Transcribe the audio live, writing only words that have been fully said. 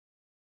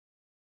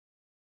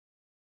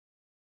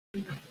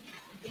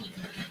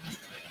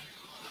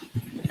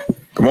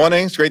Good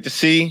morning. It's great to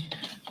see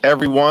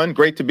everyone.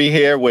 Great to be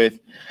here with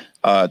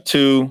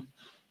two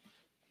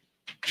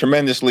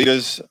tremendous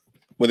leaders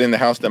within the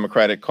House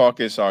Democratic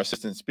Caucus, our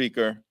Assistant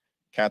Speaker,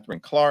 Catherine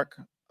Clark,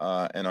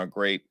 and our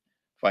great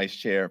Vice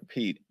Chair,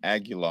 Pete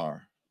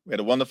Aguilar. We had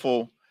a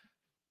wonderful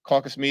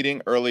caucus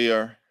meeting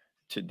earlier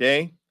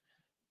today.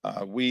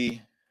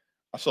 We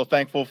are so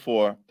thankful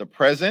for the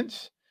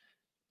presence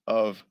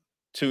of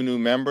two new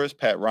members,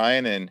 Pat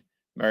Ryan and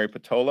Mary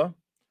Patola,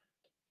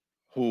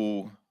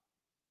 who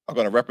are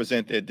going to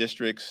represent their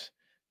districts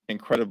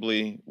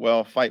incredibly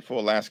well, fight for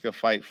Alaska,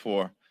 fight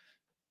for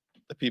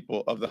the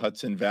people of the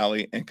Hudson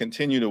Valley, and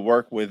continue to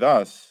work with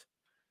us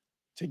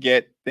to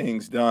get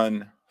things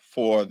done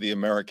for the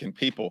American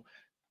people.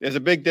 There's a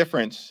big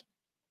difference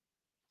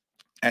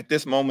at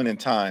this moment in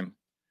time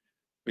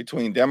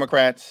between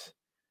Democrats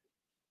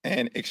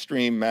and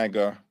extreme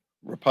MAGA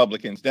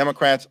Republicans.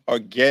 Democrats are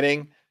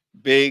getting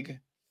big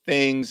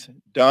things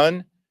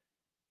done.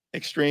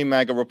 Extreme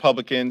MAGA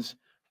Republicans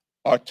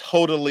are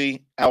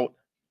totally out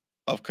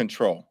of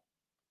control.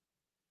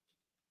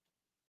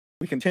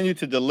 We continue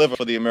to deliver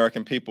for the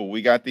American people.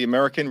 We got the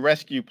American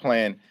Rescue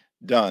Plan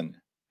done,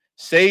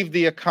 saved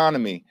the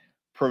economy,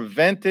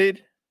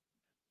 prevented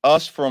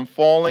us from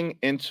falling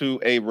into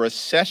a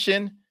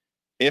recession,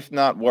 if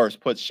not worse,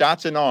 put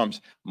shots in arms,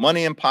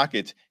 money in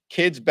pockets,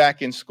 kids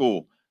back in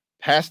school,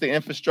 passed the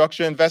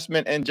Infrastructure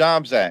Investment and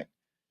Jobs Act,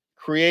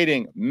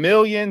 creating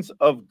millions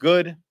of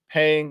good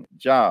paying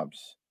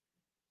jobs.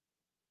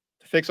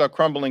 Fix our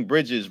crumbling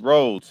bridges,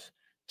 roads,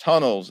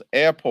 tunnels,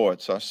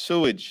 airports, our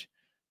sewage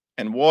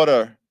and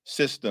water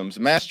systems,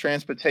 mass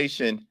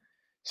transportation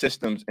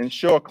systems,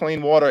 ensure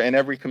clean water in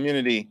every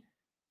community,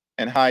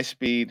 and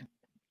high-speed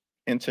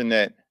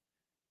internet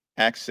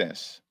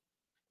access.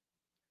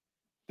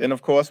 Then,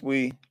 of course,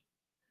 we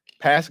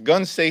passed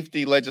gun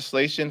safety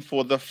legislation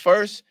for the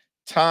first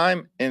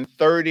time in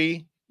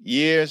 30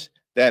 years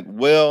that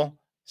will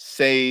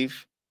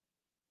save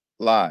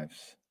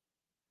lives.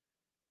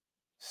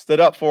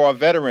 Stood up for our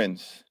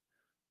veterans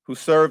who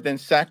served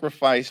and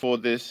sacrificed for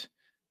this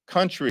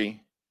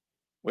country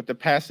with the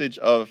passage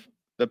of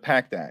the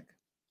PACT Act.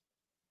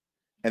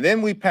 And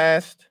then we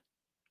passed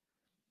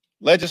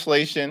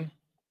legislation,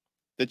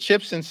 the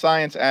CHIPS and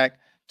Science Act,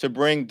 to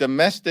bring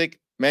domestic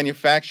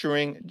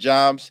manufacturing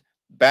jobs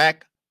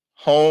back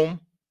home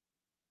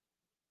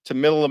to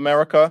Middle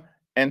America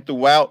and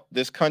throughout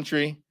this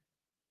country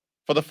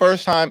for the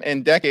first time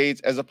in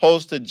decades, as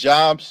opposed to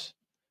jobs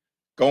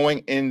going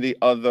in the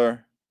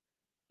other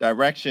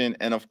direction.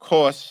 And of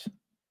course,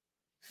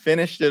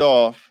 finished it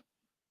off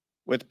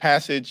with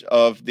passage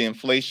of the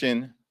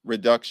Inflation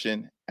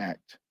Reduction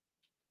Act,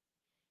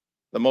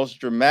 the most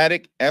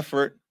dramatic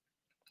effort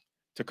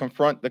to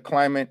confront the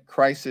climate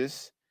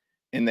crisis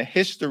in the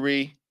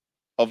history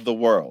of the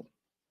world,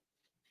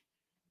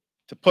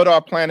 to put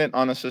our planet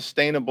on a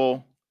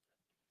sustainable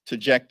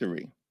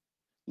trajectory,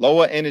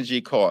 lower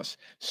energy costs,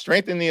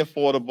 strengthen the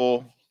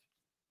Affordable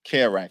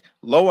Care Act,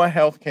 lower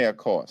health care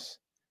costs,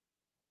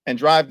 and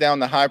drive down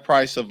the high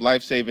price of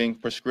life-saving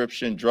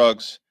prescription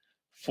drugs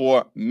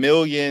for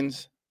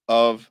millions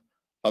of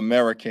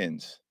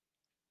Americans.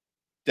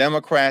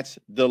 Democrats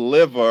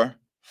deliver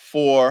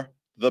for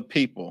the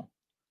people.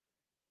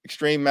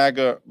 Extreme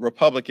MAGA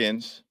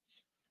Republicans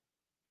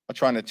are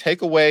trying to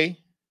take away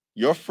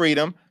your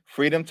freedom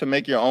to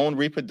make your own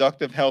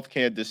reproductive health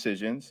care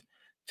decisions,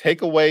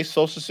 take away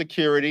Social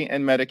Security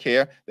and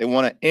Medicare. They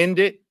want to end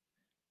it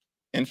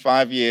in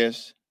 5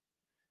 years.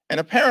 And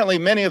apparently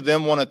many of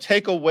them want to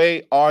take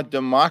away our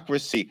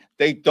democracy.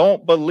 They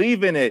don't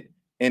believe in it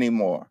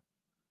anymore.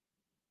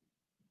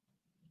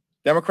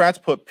 Democrats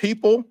put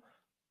people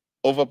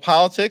over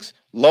politics,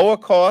 lower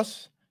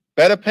costs,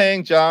 better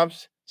paying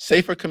jobs,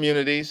 safer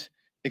communities.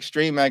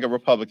 Extreme MAGA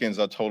Republicans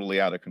are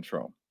totally out of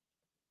control.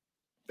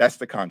 That's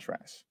the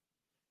contrast.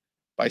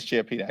 Vice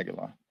Chair Pete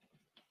Aguilar.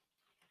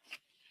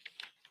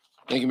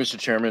 Thank you, Mr.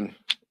 Chairman.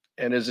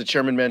 And as the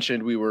chairman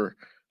mentioned, we were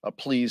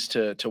pleased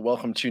to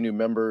welcome two new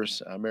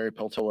members, Mary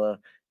Patola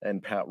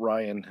and Pat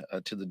Ryan,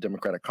 to the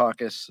Democratic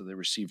Caucus. So they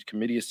received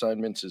committee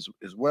assignments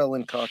as well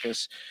in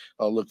caucus.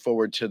 I'll look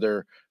forward to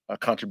their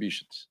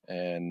contributions.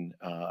 And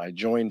I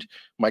joined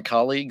my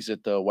colleagues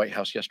at the White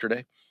House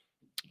yesterday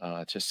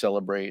to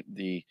celebrate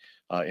the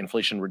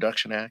Inflation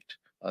Reduction Act.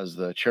 As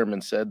the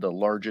chairman said, the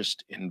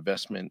largest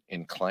investment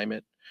in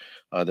climate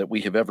that we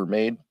have ever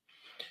made.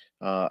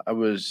 I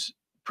was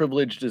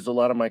privileged, as a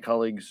lot of my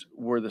colleagues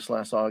were this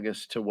last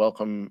August, to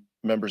welcome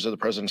members of the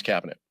president's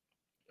cabinet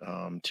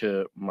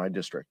to my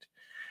district.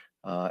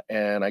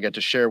 And I got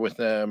to share with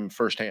them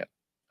firsthand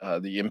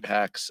the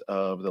impacts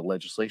of the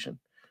legislation,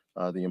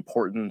 the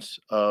importance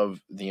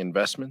of the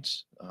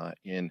investments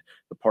in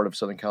the part of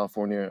Southern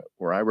California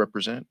where I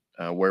represent,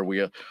 where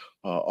we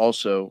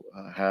also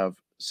have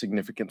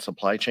significant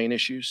supply chain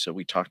issues. So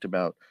we talked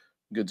about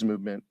goods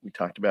movement, we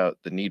talked about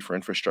the need for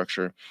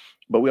infrastructure,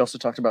 but we also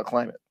talked about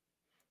climate.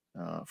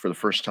 For the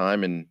first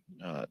time in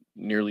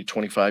nearly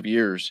 25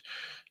 years,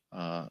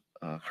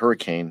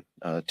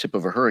 tip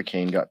of a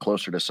hurricane got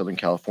closer to Southern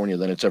California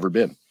than it's ever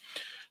been.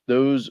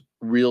 Those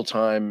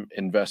real-time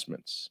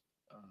investments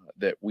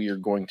that we are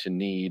going to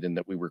need and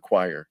that we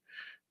require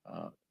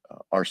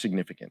are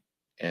significant.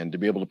 And to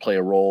be able to play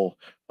a role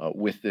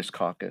with this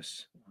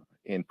caucus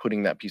in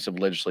putting that piece of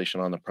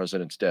legislation on the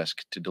president's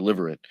desk to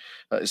deliver it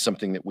is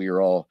something that we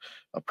are all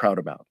proud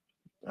about.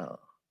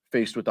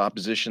 Faced with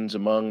oppositions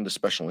among the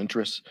special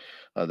interests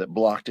that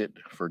blocked it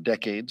for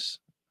decades,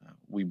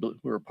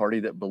 we're a party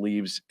that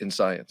believes in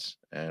science,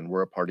 and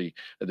we're a party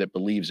that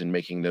believes in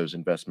making those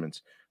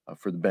investments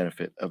for the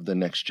benefit of the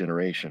next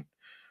generation.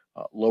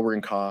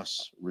 Lowering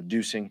costs,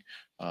 reducing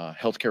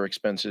healthcare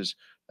expenses,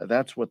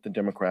 that's what the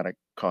Democratic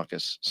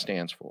Caucus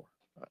stands for.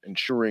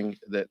 Ensuring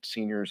that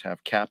seniors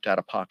have capped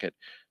out-of-pocket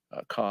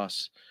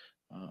costs,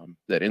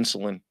 that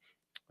insulin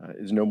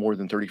is no more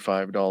than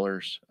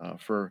 $35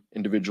 for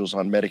individuals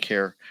on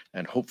Medicare,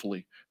 and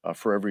hopefully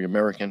for every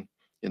American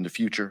in the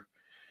future.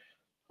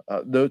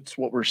 That's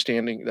what we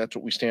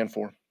stand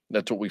for.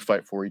 That's what we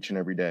fight for each and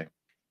every day.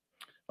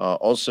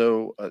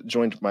 Also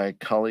joined my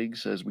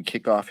colleagues as we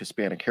kick off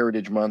Hispanic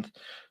Heritage Month,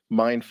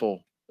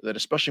 mindful that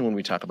especially when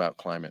we talk about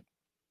climate,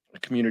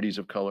 communities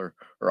of color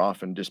are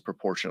often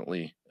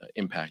disproportionately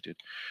impacted,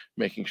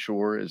 making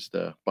sure, as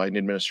the Biden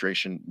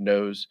administration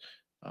knows,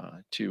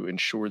 to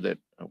ensure that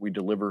we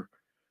deliver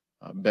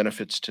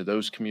benefits to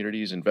those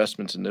communities,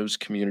 investments in those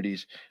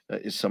communities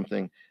is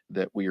something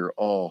that we are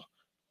all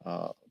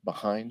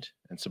behind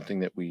and something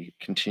that we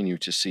continue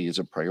to see as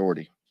a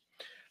priority.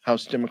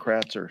 House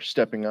Democrats are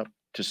stepping up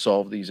to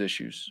solve these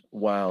issues,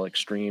 while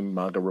extreme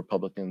MAGA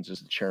Republicans,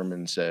 as the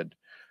chairman said,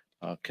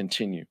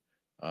 continue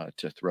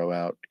to throw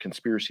out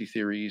conspiracy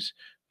theories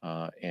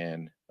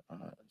and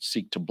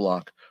seek to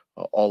block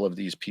all of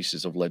these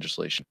pieces of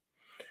legislation.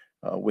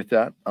 With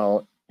that,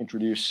 I'll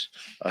introduce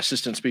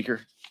Assistant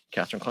Speaker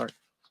Catherine Clark.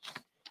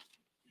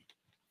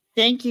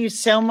 Thank you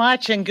so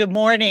much, and good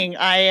morning.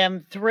 I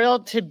am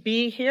thrilled to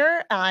be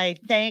here. I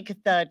thank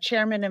the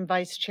chairman and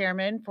vice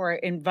chairman for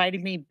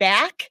inviting me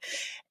back,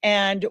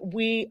 and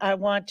I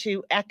want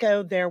to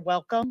echo their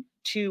welcome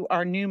to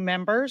our new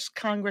members,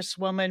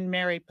 Congresswoman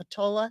Mary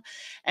Peltola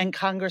and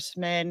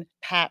Congressman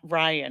Pat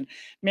Ryan.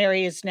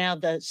 Mary is now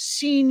the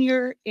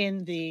senior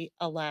in the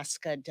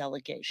Alaska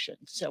delegation,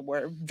 so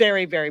we're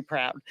very, very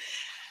proud.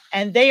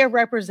 And they are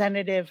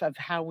representative of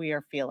how we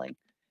are feeling.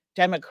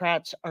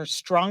 Democrats are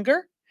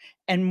stronger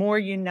and more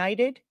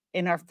united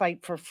in our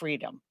fight for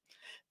freedom.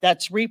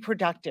 That's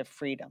reproductive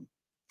freedom,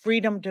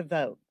 freedom to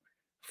vote,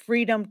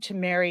 freedom to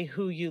marry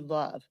who you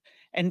love,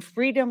 and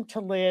freedom to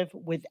live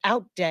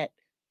without debt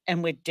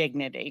and with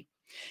dignity.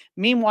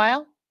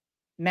 Meanwhile,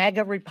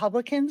 MAGA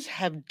Republicans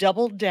have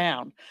doubled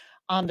down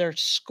on their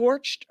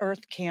scorched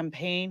earth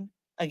campaign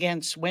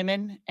against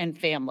women and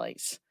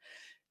families.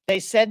 They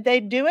said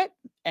they'd do it,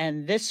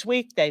 and this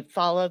week they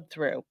followed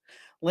through.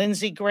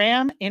 Lindsey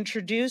Graham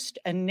introduced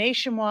a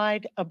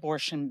nationwide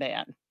abortion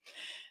ban.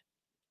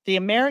 The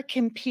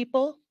American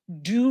people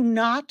do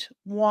not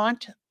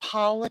want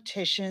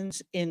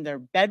politicians in their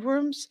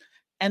bedrooms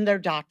and their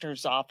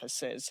doctor's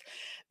offices.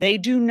 They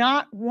do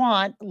not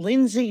want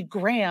Lindsey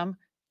Graham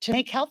to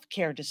make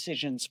healthcare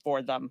decisions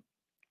for them.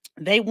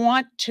 They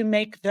want to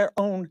make their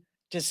own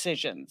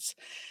decisions.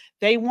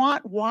 They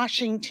want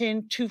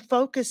Washington to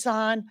focus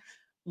on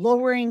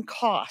lowering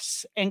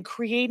costs and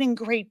creating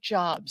great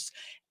jobs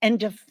and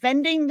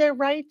defending their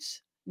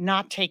rights,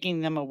 not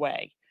taking them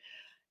away.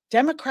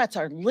 Democrats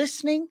are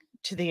listening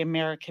to the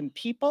American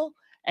people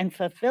and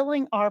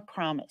fulfilling our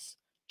promise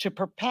to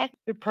protect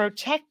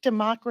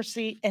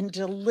democracy and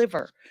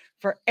deliver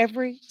for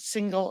every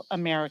single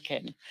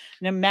American,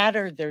 no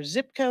matter their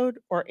zip code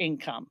or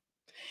income.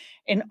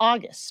 In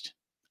August,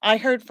 I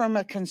heard from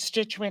a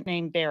constituent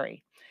named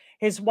Barry.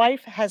 His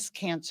wife has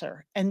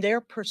cancer, and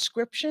their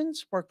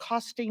prescriptions were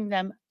costing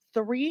them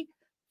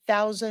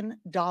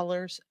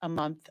 $3,000 a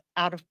month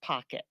out of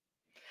pocket.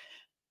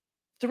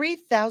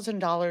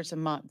 $3,000 a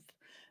month.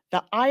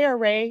 The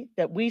IRA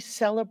that we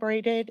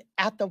celebrated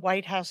at the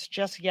White House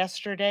just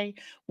yesterday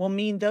will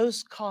mean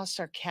those costs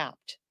are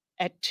capped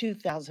at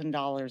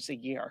 $2,000 a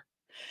year.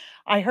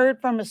 I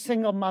heard from a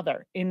single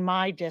mother in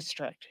my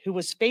district who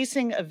was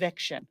facing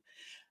eviction,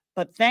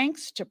 but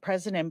thanks to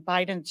President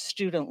Biden's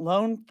student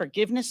loan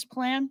forgiveness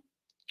plan,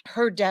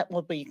 her debt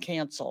will be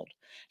canceled.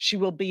 She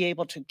will be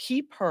able to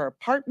keep her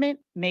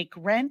apartment, make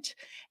rent,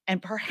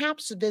 and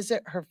perhaps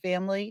visit her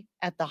family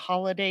at the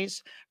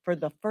holidays for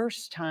the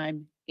first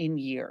time in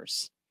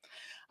years.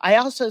 I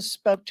also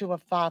spoke to a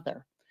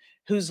father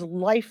whose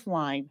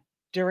lifeline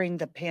during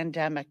the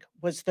pandemic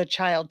was the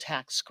child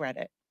tax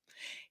credit.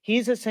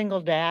 He's a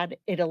single dad.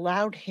 It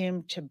allowed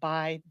him to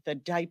buy the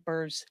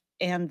diapers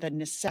and the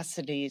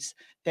necessities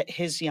that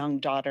his young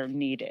daughter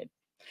needed.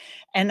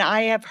 And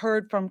I have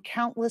heard from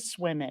countless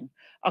women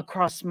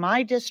across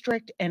my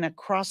district and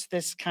across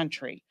this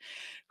country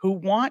who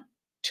want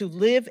to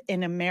live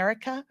in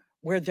America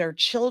where their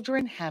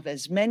children have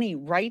as many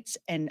rights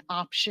and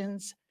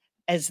options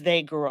as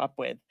they grew up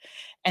with.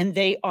 And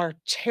they are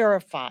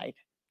terrified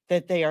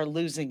that they are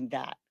losing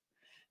that.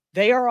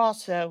 They are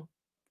also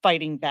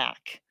fighting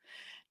back.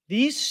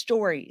 These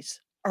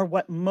stories are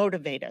what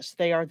motivate us.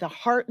 They are the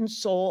heart and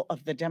soul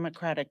of the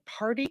Democratic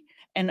Party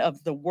and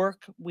of the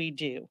work we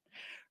do.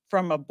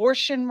 From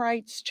abortion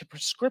rights to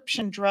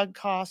prescription drug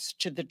costs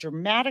to the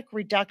dramatic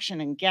reduction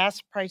in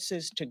gas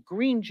prices to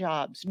green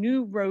jobs,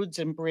 new roads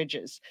and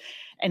bridges,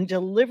 and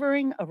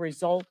delivering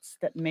results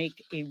that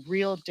make a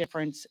real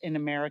difference in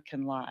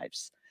American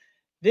lives.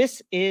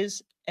 This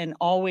is and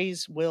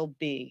always will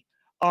be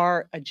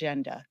our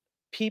agenda,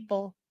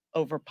 people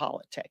over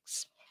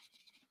politics.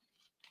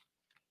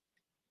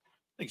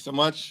 Thanks so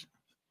much.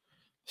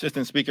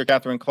 Assistant Speaker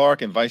Catherine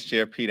Clark and Vice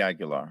Chair Pete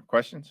Aguilar.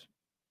 Questions?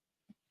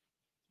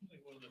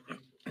 One of the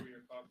things before your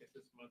caucus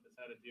this month has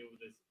had to deal with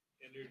this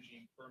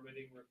energy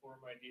permitting reform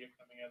idea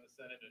coming out of the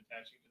Senate and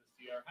attaching to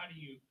the CR. How do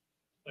you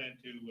plan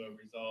to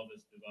resolve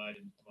this divide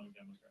among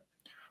Democrats?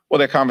 Well,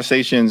 there are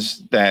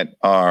conversations that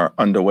are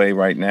underway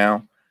right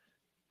now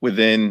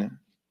within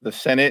the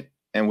Senate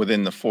and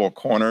within the four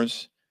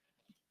corners.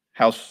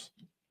 House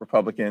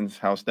Republicans,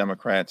 House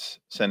Democrats,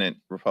 Senate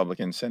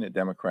Republicans, Senate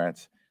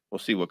Democrats. We'll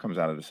see what comes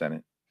out of the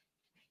Senate.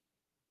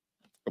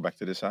 Go back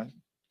to this side.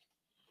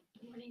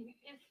 Good morning.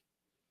 If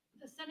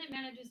the Senate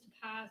manages to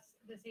pass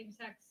the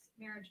same-sex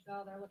marriage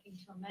bill, they're looking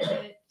to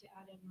amend it to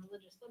add in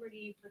religious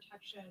liberty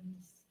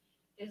protections.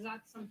 Is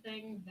that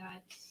something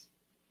that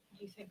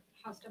you think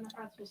House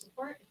Democrats will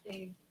support if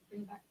they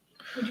bring back?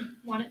 Would you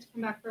want it to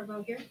come back for a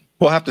vote here?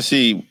 We'll have to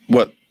see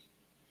what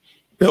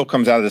bill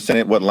comes out of the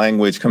Senate, what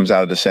language comes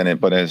out of the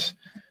Senate. But as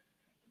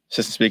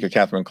Assistant Speaker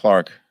Catherine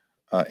Clark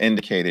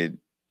indicated,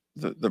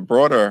 the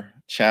broader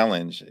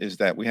challenge is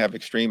that we have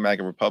extreme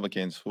MAGA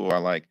Republicans who are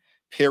like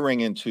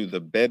peering into the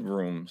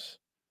bedrooms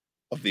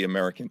of the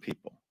American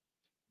people.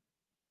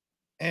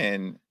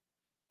 And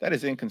that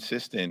is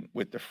inconsistent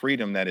with the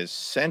freedom that is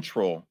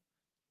central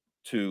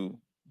to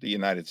the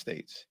United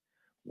States.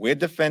 We're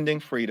defending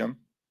freedom,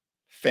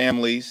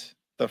 families,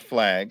 the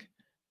flag.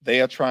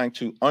 They are trying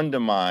to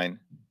undermine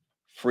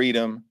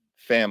freedom,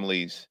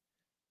 families,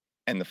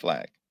 and the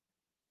flag.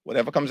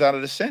 Whatever comes out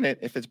of the Senate,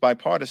 if it's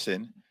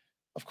bipartisan,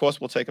 of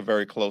course, we'll take a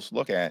very close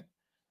look at,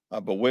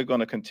 but we're going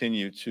to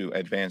continue to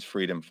advance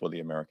freedom for the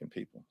American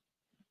people.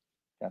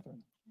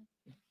 Catherine?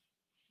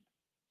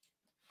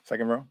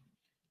 Second row.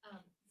 So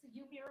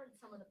you mirrored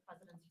some of the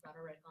president's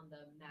rhetoric on the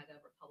MAGA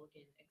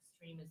Republican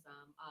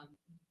extremism.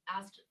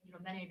 Asked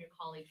many of your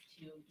colleagues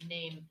to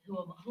name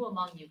who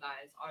among you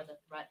guys are the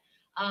threat,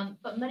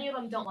 but many of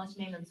them don't want to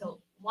name them. So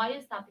why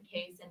is that the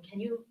case? And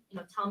can you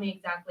tell me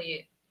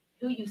exactly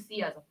who you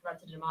see as a threat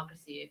to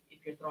democracy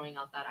if you're throwing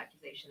out that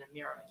accusation and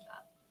mirroring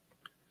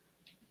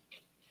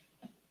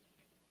that?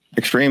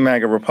 Extreme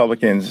MAGA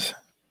Republicans,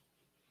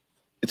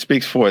 it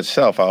speaks for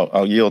itself.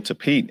 I'll yield to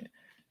Pete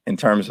in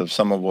terms of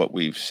some of what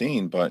we've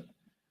seen, but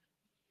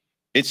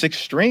it's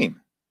extreme.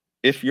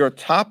 If your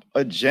top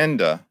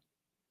agenda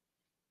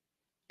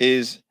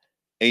is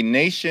a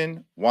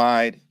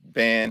nationwide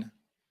ban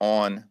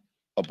on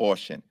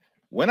abortion,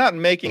 we're not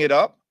making it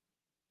up.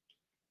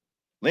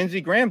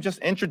 Lindsey Graham just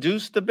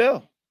introduced the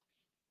bill.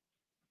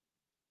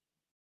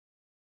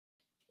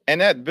 And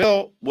that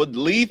bill would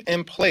leave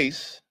in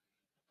place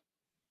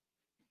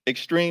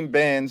extreme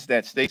bans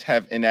that states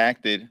have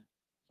enacted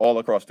all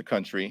across the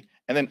country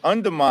and then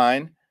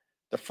undermine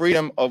the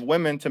freedom of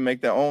women to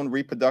make their own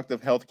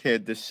reproductive health care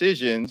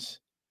decisions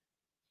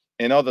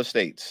in other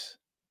states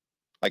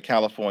like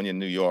California,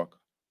 New York,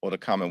 or the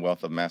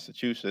Commonwealth of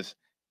Massachusetts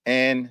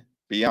and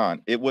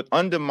beyond. It would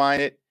undermine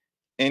it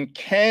in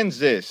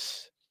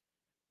Kansas,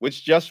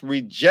 which just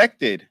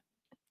rejected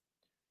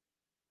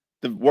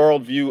the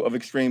worldview of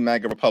extreme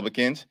MAGA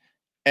Republicans,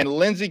 and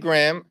Lindsey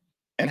Graham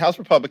and House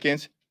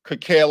Republicans could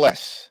care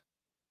less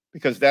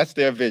because that's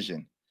their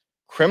vision.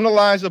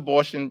 Criminalize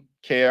abortion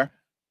care,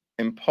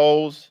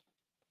 impose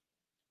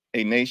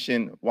a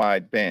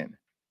nationwide ban.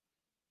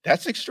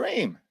 That's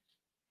extreme.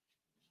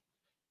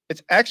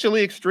 It's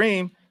actually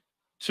extreme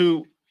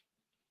to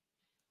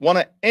want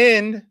to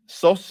end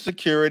Social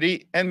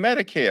Security and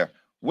Medicare.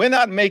 We're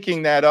not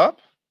making that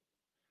up.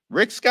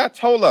 Rick Scott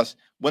told us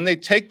when they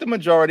take the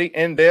majority,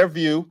 in their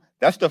view,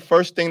 that's the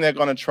first thing they're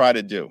going to try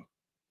to do.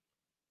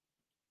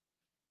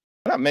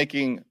 We're not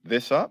making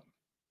this up.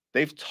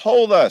 They've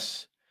told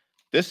us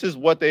this is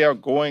what they are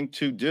going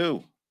to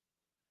do.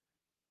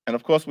 And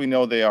of course, we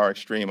know they are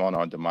extreme on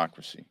our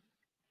democracy.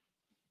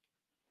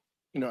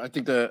 I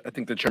think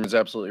the chairman's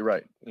absolutely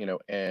right.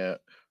 And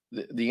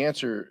the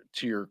answer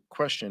to your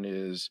question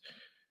is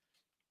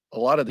a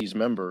lot of these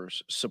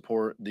members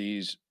support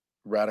these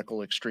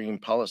radical extreme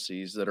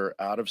policies that are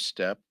out of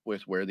step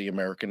with where the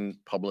American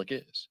public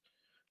is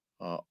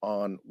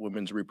on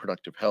women's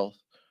reproductive health,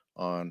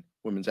 on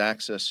women's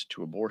access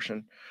to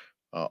abortion,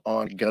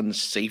 on gun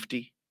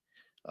safety.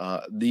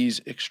 These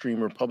extreme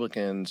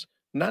Republicans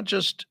not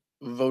just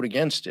vote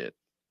against it,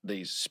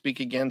 they speak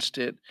against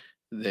it,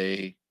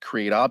 they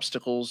create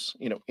obstacles,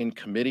 in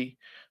committee.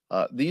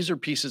 These are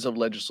pieces of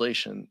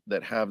legislation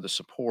that have the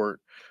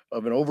support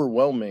of an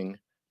overwhelming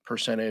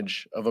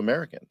percentage of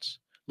Americans,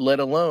 let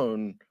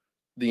alone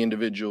the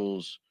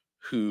individuals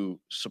who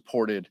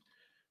supported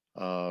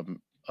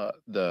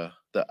the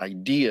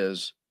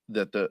ideas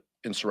that the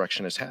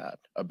insurrection has had,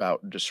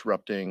 about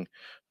disrupting,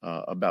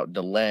 about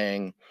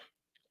delaying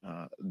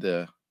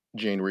the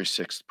January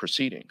 6th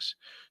proceedings.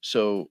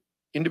 So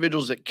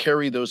individuals that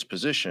carry those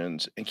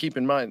positions, and keep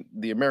in mind,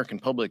 the American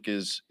public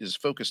is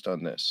focused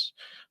on this,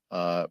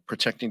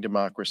 protecting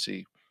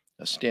democracy,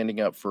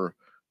 standing up for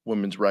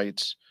women's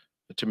rights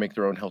to make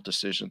their own health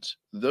decisions.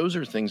 Those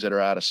are things that are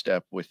out of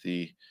step with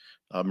the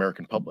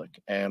American public,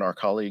 and our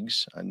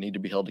colleagues need to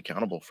be held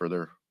accountable for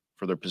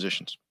their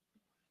positions.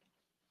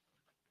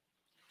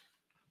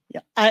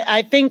 Yeah,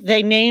 I think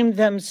they name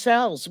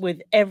themselves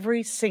with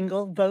every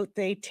single vote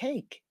they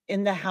take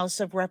in the House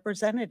of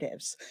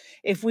Representatives.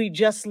 If we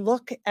just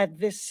look at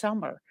this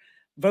summer,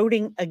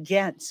 voting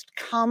against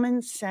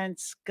common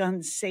sense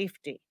gun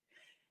safety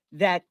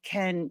that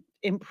can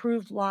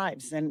improve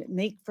lives and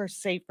make for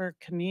safer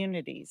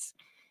communities.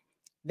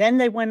 Then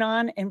they went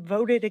on and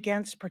voted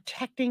against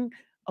protecting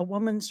a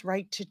woman's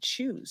right to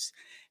choose.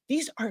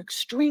 These are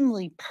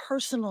extremely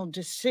personal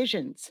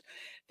decisions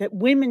that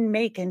women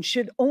make and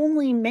should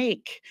only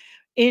make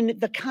in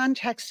the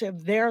context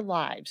of their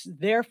lives,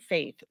 their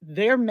faith,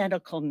 their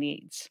medical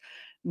needs,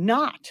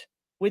 not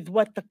with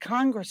what the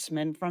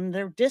congressman from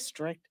their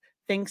district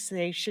thinks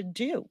they should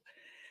do.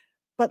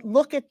 But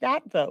look at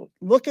that vote.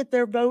 Look at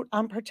their vote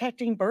on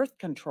protecting birth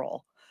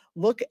control.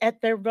 Look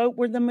at their vote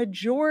where the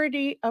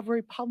majority of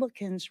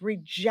Republicans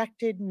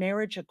rejected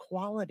marriage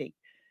equality.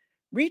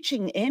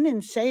 Reaching in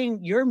and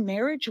saying, your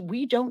marriage,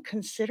 we don't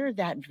consider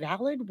that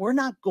valid. We're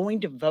not going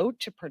to vote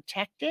to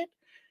protect it.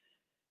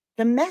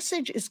 The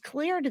message is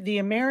clear to the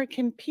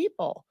American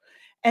people,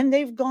 and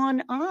they've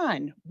gone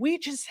on. We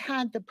just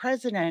had the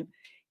president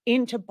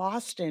into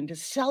Boston to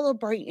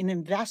celebrate an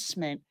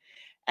investment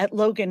at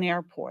Logan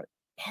Airport,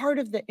 part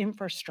of the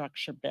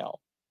infrastructure bill.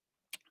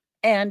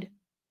 And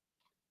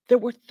there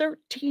were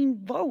 13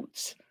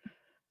 votes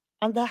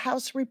on the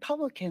House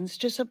Republicans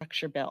to support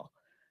the bill.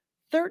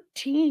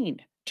 13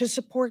 to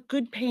support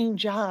good paying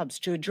jobs,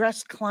 to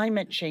address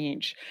climate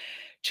change,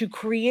 to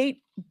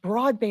create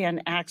broadband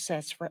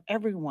access for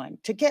everyone,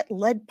 to get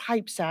lead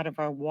pipes out of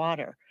our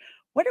water.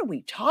 What are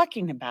we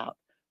talking about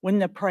when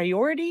the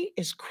priority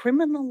is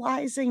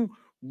criminalizing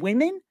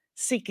women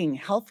seeking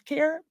health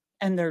care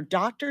and their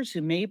doctors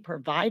who may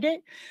provide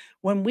it?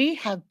 When we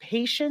have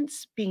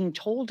patients being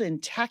told in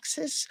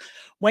Texas,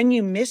 when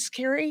you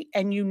miscarry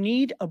and you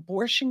need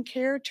abortion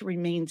care to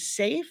remain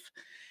safe,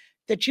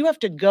 that you have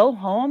to go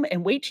home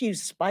and wait till you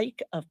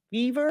spike a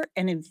fever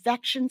and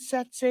infection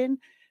sets in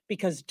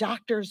because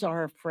doctors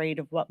are afraid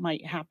of what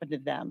might happen to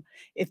them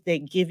if they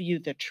give you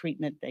the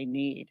treatment they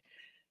need.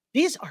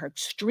 These are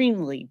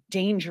extremely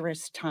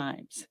dangerous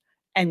times,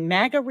 and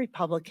MAGA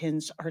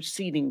Republicans are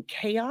seeding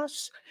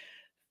chaos,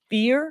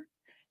 fear,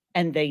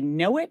 and they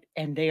know it,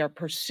 and they are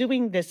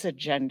pursuing this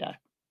agenda.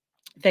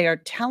 They are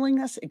telling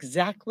us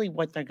exactly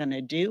what they're going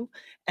to do,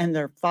 and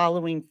they're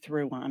following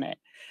through on it.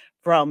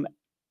 From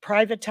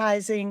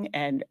privatizing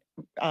and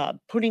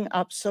putting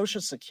up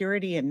Social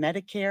Security and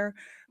Medicare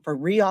for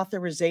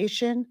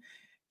reauthorization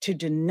to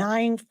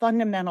denying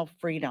fundamental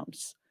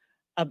freedoms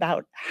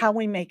about how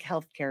we make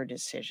healthcare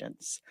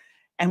decisions.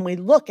 And we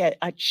look at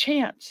a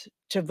chance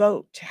to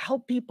vote to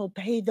help people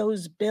pay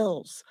those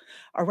bills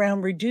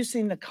around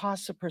reducing the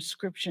cost of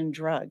prescription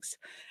drugs,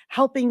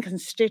 helping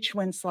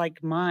constituents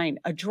like mine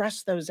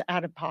address those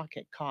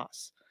out-of-pocket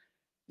costs.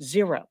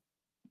 Zero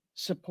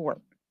support.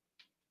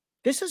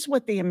 This is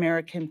what the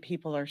American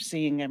people are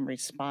seeing and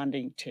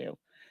responding to.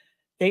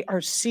 They are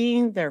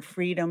seeing their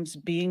freedoms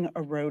being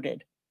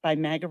eroded by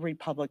MAGA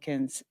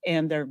Republicans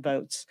and their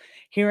votes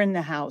here in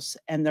the House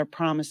and their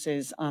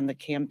promises on the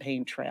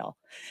campaign trail.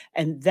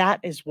 And that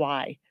is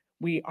why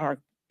we are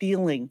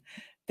feeling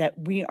that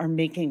we are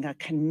making a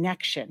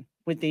connection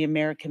with the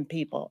American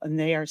people, and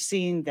they are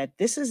seeing that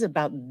this is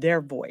about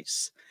their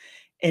voice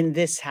in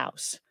this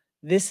House.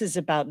 This is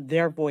about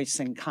their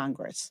voice in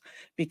Congress,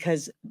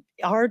 because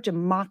our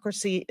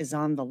democracy is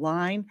on the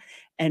line,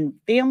 and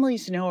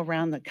families know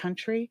around the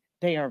country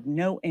they are of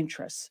no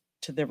interest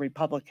to the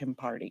Republican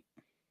Party.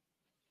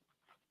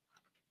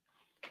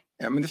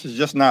 I mean, this is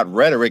just not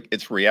rhetoric,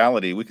 it's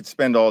reality. We could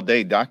spend all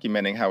day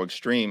documenting how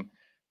extreme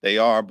they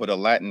are, but a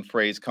Latin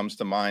phrase comes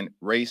to mind,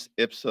 res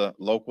ipsa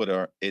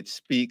loquitur, it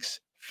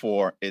speaks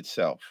for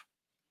itself.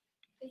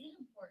 Is it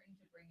important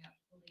to bring up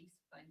police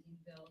funding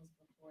bills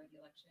before the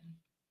election?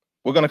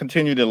 We're going to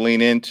continue to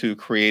lean into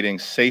creating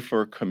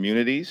safer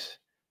communities.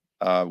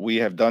 We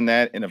have done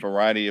that in a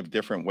variety of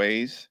different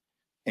ways,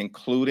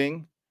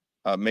 including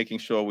making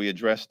sure we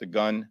address the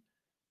gun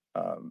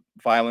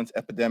violence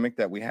epidemic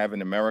that we have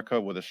in America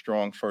with a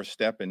strong first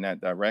step in that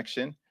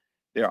direction.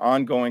 There are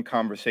ongoing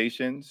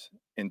conversations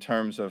in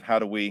terms of how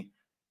do we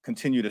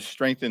continue to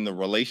strengthen the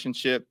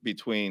relationship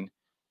between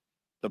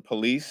the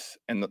police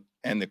and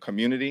the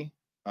community,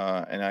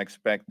 and I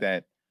expect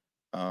that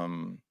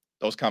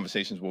those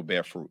conversations will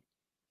bear fruit.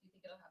 Do you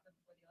think it'll happen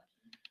before the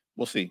election?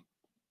 We'll see.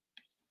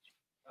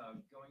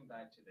 Going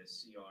back to the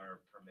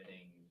CR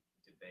permitting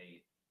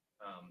debate,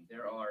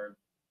 there are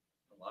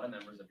a lot of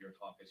members of your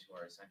caucus who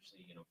are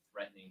essentially,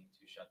 threatening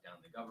to shut down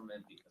the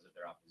government because of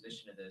their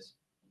opposition to this.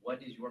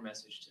 what is your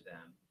message to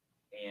them?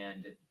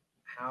 And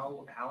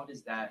how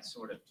does that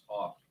sort of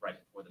talk right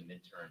before the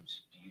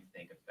midterms, do you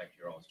think, affect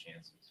your all's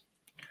chances?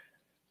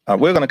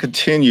 We're going to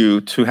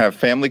continue to have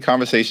family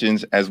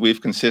conversations as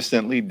we've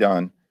consistently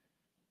done.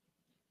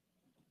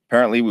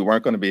 Apparently, we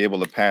weren't going to be able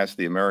to pass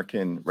the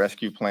American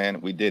Rescue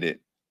Plan. We did it.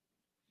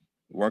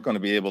 We weren't going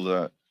to be able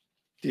to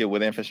deal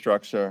with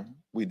infrastructure.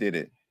 We did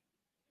it.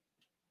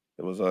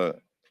 There was a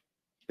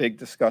big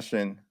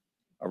discussion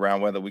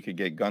around whether we could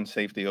get gun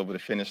safety over the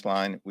finish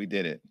line. We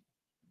did it.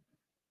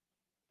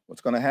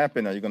 What's going to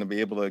happen? Are you going to be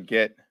able to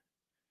get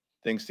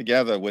things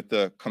together with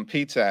the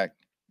Competes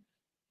Act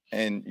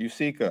and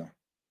USICA?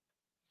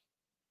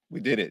 We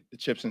did it, the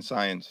Chips and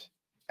Science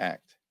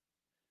Act.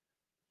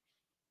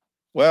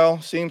 Well,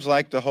 seems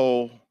like the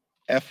whole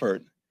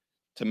effort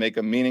to make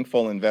a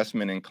meaningful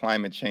investment in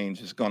climate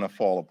change is going to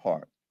fall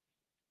apart.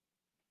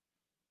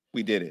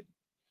 We did it,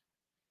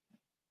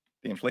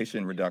 the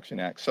Inflation Reduction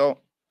Act. So,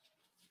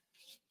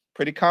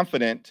 pretty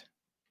confident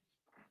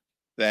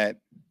that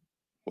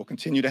we'll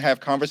continue to have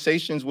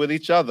conversations with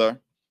each other,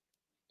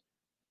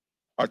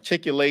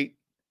 articulate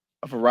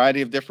a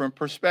variety of different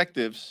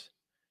perspectives,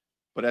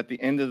 but at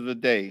the end of the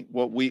day,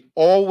 what we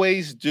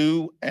always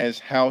do as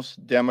House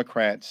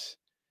Democrats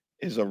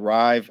is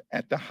arrive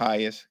at the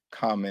highest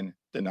common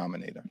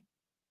denominator.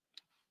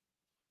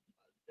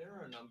 There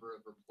are a number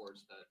of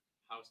reports that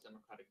House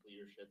Democratic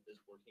leadership is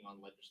working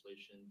on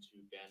legislation to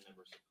ban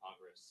members of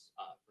Congress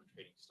from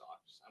trading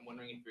stocks. I'm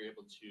wondering if you're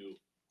able to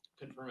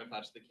confirm if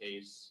that's the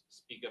case,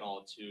 speak at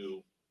all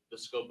to the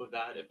scope of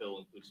that, if it'll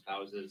include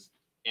spouses,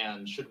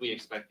 and should we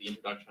expect the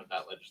introduction of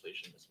that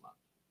legislation this month?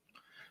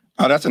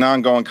 That's an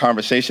ongoing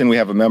conversation. We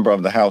have a member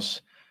of the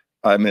House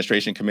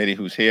Administration Committee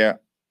who's here.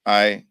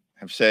 I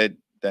have said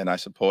that I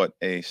support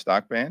a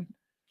stock ban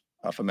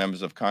for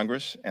members of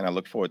Congress, and I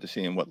look forward to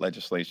seeing what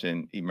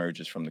legislation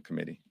emerges from the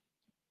committee.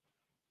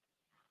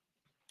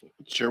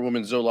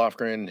 Chairwoman Zoe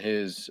Lofgren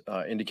has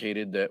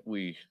indicated that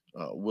we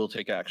will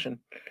take action.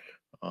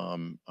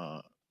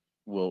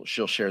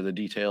 She'll share the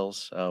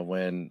details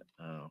when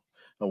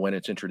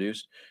it's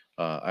introduced.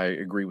 I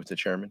agree with the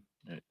chairman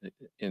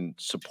in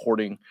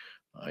supporting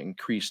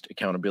increased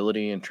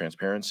accountability and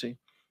transparency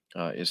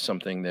is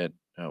something that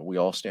we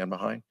all stand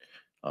behind.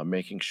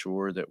 Making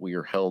sure that we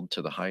are held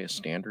to the highest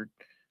standard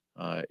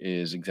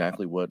is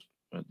exactly what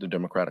the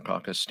Democratic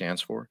Caucus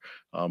stands for.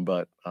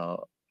 But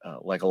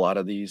like a lot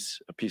of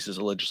these pieces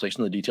of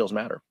legislation, the details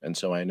matter. And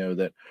so I know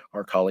that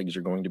our colleagues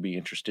are going to be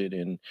interested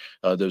in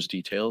those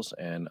details,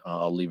 and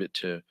I'll leave it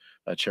to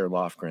Chair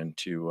Lofgren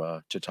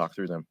to talk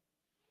through them.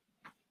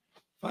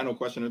 Final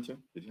question or two?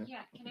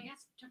 Yeah, can I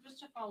ask, just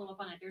to follow up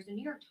on it, there's a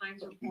New York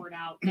Times report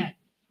out that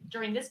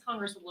during this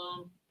Congress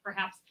alone,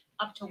 perhaps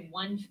up to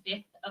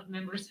 1/5 of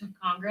members of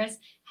Congress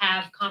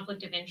have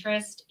conflict of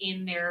interest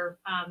in their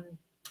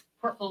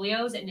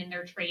portfolios and in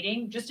their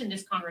trading, just in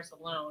this Congress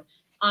alone.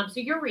 So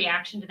your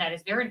reaction to that,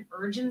 is there an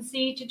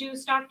urgency to do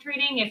stock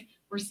trading if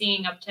we're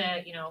seeing up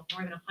to,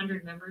 more than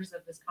 100 members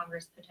of this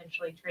Congress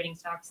potentially trading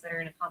stocks that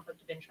are in a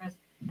conflict of interest?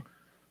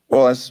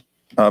 Well, as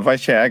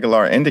Vice Chair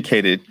Aguilar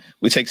indicated,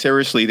 we take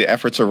seriously the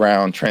efforts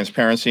around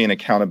transparency and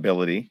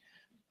accountability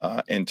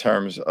in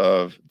terms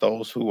of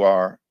those who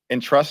are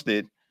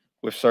entrusted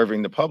with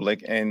serving the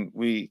public. And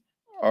we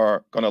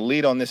are going to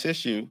lead on this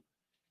issue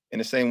in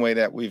the same way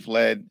that we've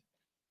led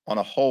on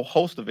a whole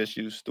host of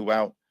issues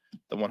throughout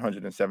the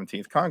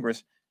 117th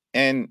Congress.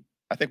 And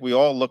I think we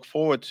all look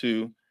forward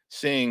to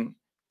seeing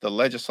the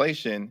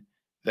legislation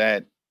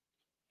that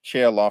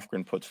Chair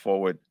Lofgren puts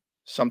forward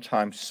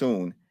sometime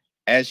soon,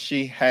 as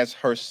she has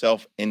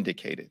herself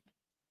indicated.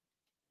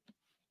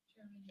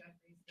 Chairman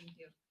Jeffries, thank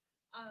you.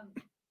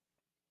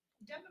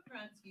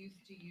 Democrats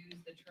used to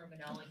use the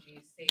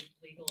terminology safe,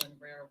 legal, and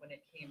rare when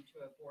it came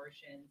to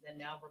abortions, and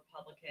now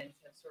Republicans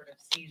have sort of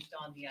seized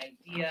on the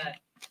idea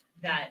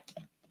that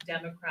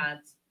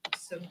Democrats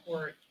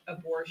support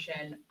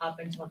abortion up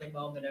until the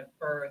moment of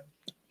birth.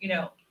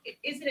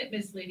 Isn't it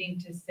misleading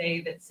to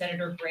say that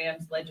Senator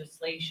Graham's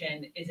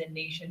legislation is a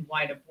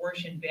nationwide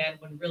abortion ban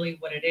when really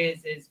what it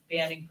is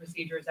banning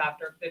procedures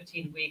after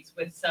 15 weeks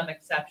with some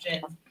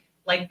exceptions,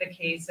 like the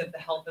case of the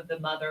health of the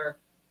mother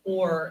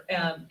or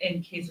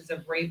in cases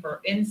of rape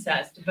or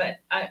incest? But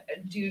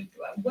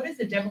what is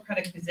the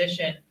Democratic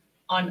position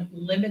on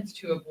limits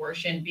to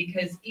abortion?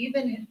 Because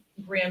even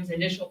Graham's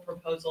initial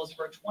proposals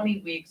for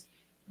 20 weeks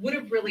would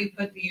have really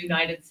put the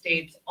United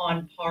States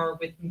on par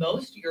with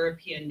most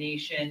European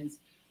nations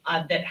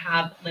that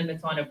have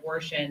limits on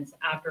abortions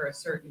after a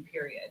certain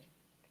period.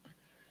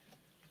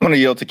 I'm going to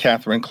yield to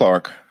Catherine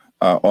Clark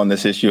on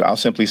this issue. I'll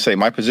simply say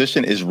my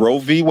position is Roe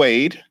v.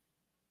 Wade,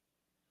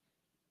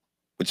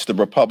 which the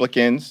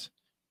Republicans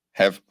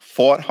have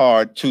fought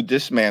hard to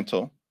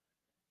dismantle,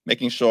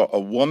 making sure a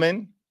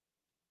woman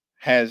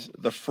has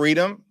the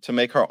freedom to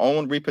make her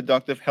own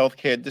reproductive health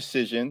care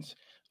decisions,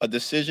 a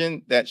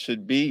decision that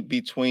should be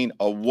between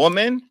a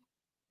woman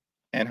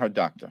and her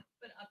doctor.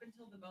 But up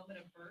until the moment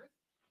of birth?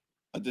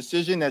 A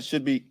decision that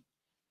should be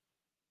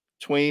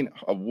between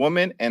a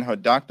woman and her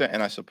doctor,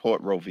 and I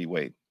support Roe v.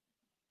 Wade.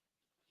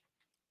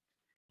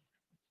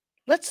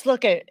 let's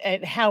look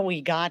at how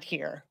we got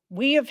here.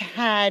 We have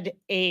had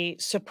a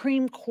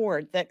Supreme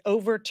Court that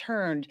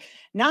overturned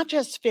not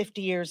just 50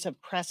 years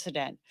of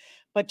precedent,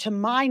 but to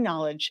my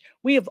knowledge,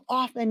 we have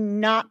often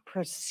not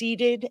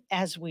proceeded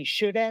as we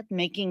should have,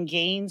 making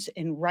gains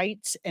in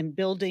rights and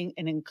building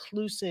an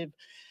inclusive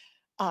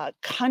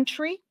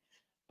country.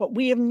 But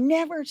we have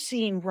never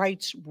seen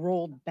rights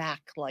rolled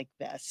back like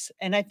this.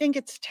 And I think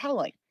it's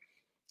telling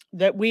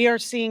that we are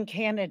seeing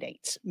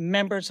candidates,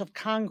 members of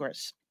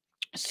Congress,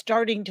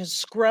 starting to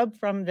scrub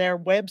from their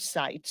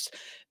websites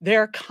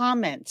their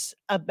comments,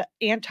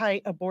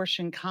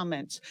 anti-abortion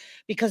comments,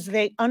 because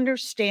they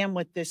understand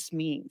what this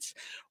means.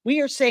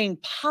 We are saying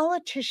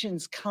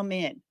politicians come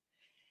in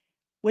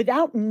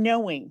without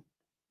knowing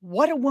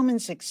what a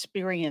woman's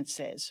experience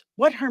is,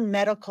 what her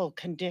medical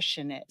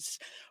condition is.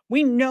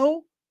 We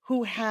know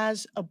who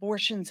has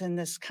abortions in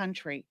this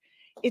country.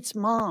 It's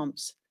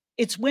moms.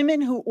 It's women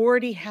who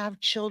already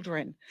have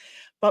children,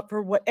 but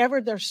for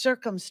whatever their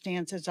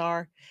circumstances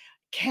are,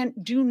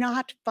 do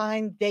not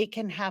find they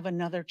can have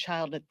another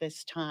child at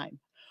this time.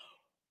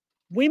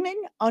 Women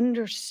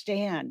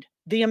understand,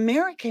 the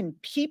American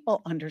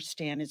people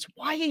understand. It's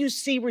why you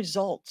see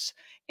results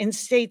in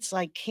states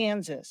like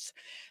Kansas,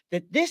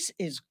 that this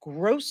is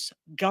gross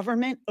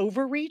government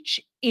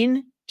overreach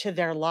into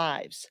their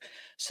lives.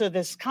 So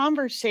this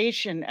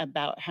conversation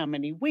about how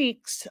many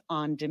weeks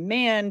on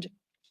demand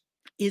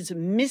is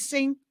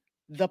missing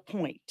the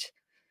point.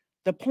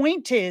 The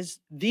point is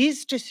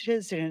these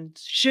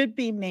decisions should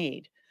be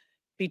made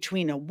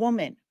between a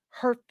woman,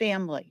 her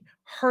family,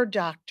 her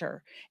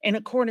doctor, in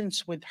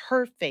accordance with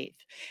her faith.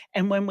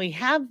 And when we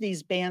have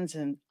these bans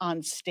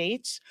on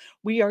states,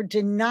 we are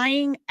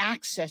denying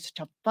access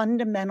to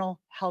fundamental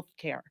health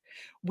care.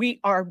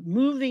 We are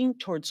moving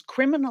towards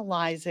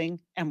criminalizing,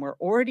 and we're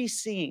already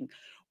seeing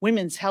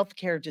women's health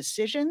care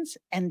decisions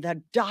and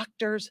the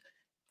doctors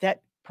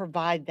that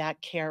provide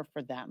that care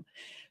for them.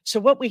 So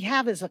what we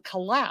have is a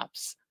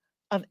collapse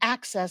of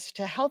access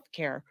to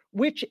healthcare,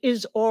 which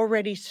is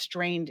already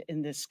strained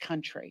in this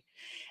country.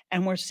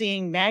 And we're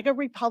seeing MAGA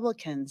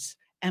Republicans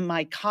and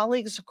my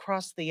colleagues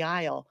across the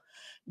aisle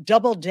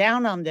double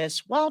down on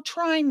this while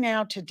trying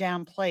now to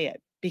downplay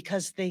it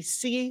because they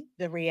see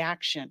the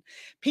reaction.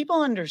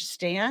 People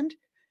understand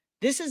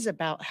this is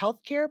about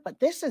healthcare, but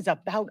this is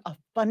about a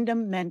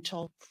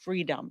fundamental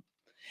freedom.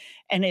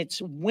 And it's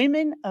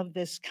women of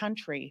this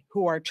country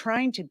who are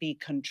trying to be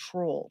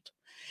controlled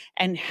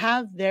and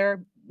have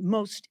their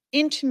most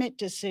intimate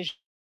decision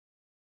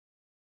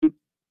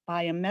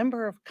by a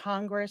member of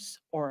Congress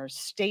or a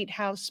state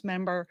house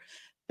member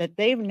that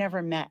they've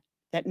never met,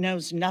 that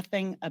knows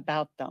nothing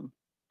about them.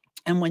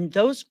 And when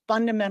those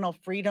fundamental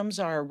freedoms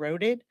are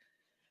eroded,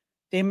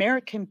 the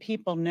American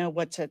people know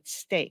what's at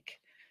stake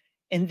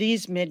in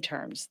these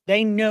midterms.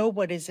 They know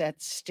what is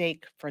at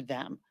stake for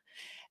them.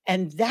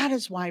 And that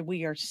is why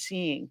we are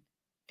seeing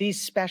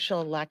these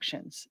special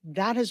elections.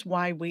 That is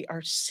why we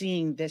are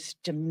seeing this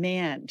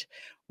demand,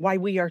 why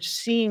we are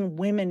seeing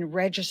women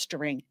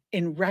registering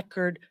in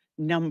record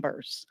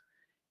numbers.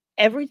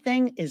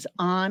 Everything is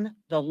on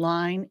the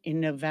line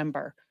in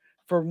November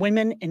for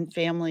women and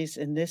families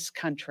in this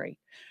country,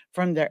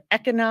 from their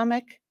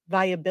economic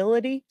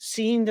viability,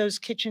 seeing those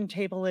kitchen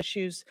table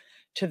issues,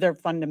 to their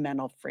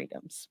fundamental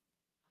freedoms.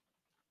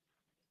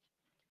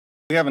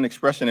 We have an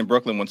expression in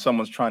Brooklyn when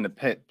someone's trying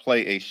to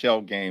play a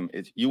shell game,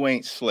 it's "you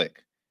ain't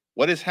slick."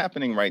 What is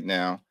happening right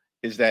now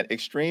is that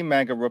extreme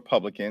MAGA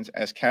Republicans,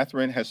 as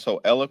Catherine has so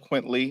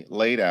eloquently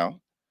laid out,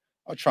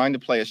 are trying to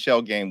play a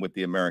shell game with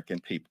the American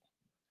people.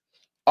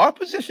 Our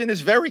position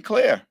is very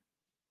clear.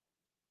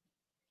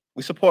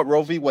 We support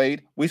Roe v.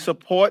 Wade. We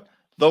support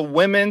the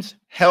Women's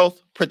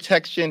Health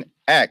Protection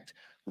Act.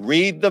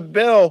 Read the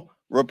bill,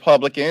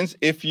 Republicans,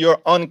 if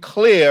you're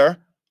unclear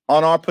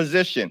on our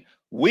position.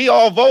 We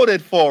all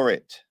voted for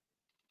it.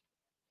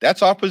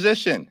 That's our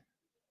position.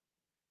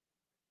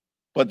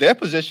 But their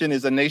position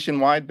is a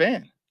nationwide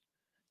ban.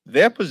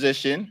 Their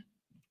position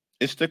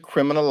is to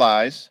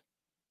criminalize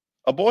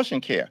abortion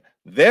care.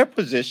 Their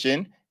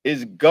position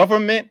is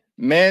government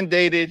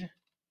mandated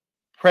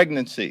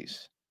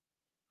pregnancies.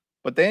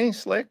 But they ain't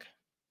slick.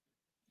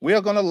 We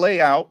are going to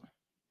lay out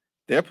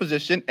their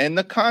position and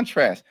the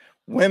contrast.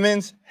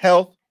 Women's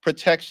Health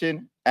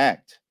Protection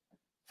Act.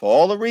 For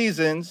all the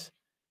reasons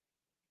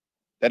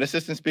that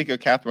Assistant Speaker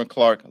Catherine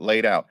Clark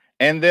laid out.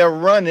 And they're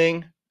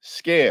running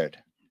scared.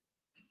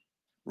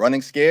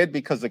 Running scared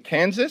because of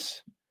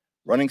Kansas,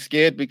 running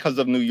scared because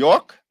of New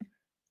York,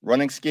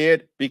 running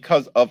scared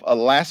because of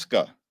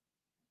Alaska,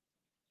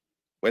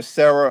 where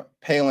Sarah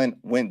Palin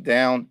went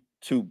down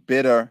to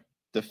bitter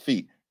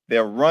defeat.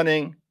 They're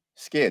running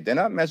scared. They're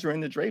not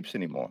measuring the drapes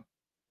anymore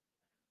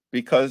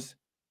because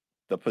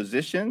the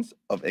positions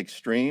of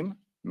extreme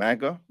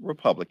MAGA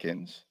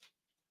Republicans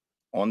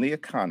on the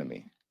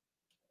economy,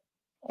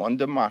 on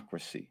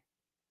democracy,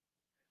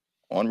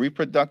 on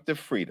reproductive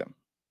freedom,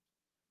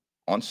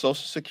 on Social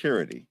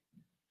Security,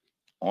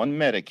 on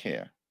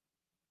Medicare,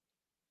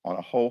 on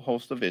a whole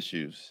host of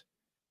issues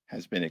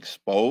has been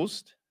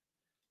exposed,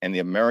 and the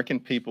American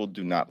people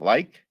do not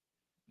like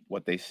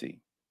what they see.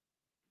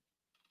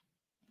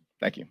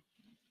 Thank you.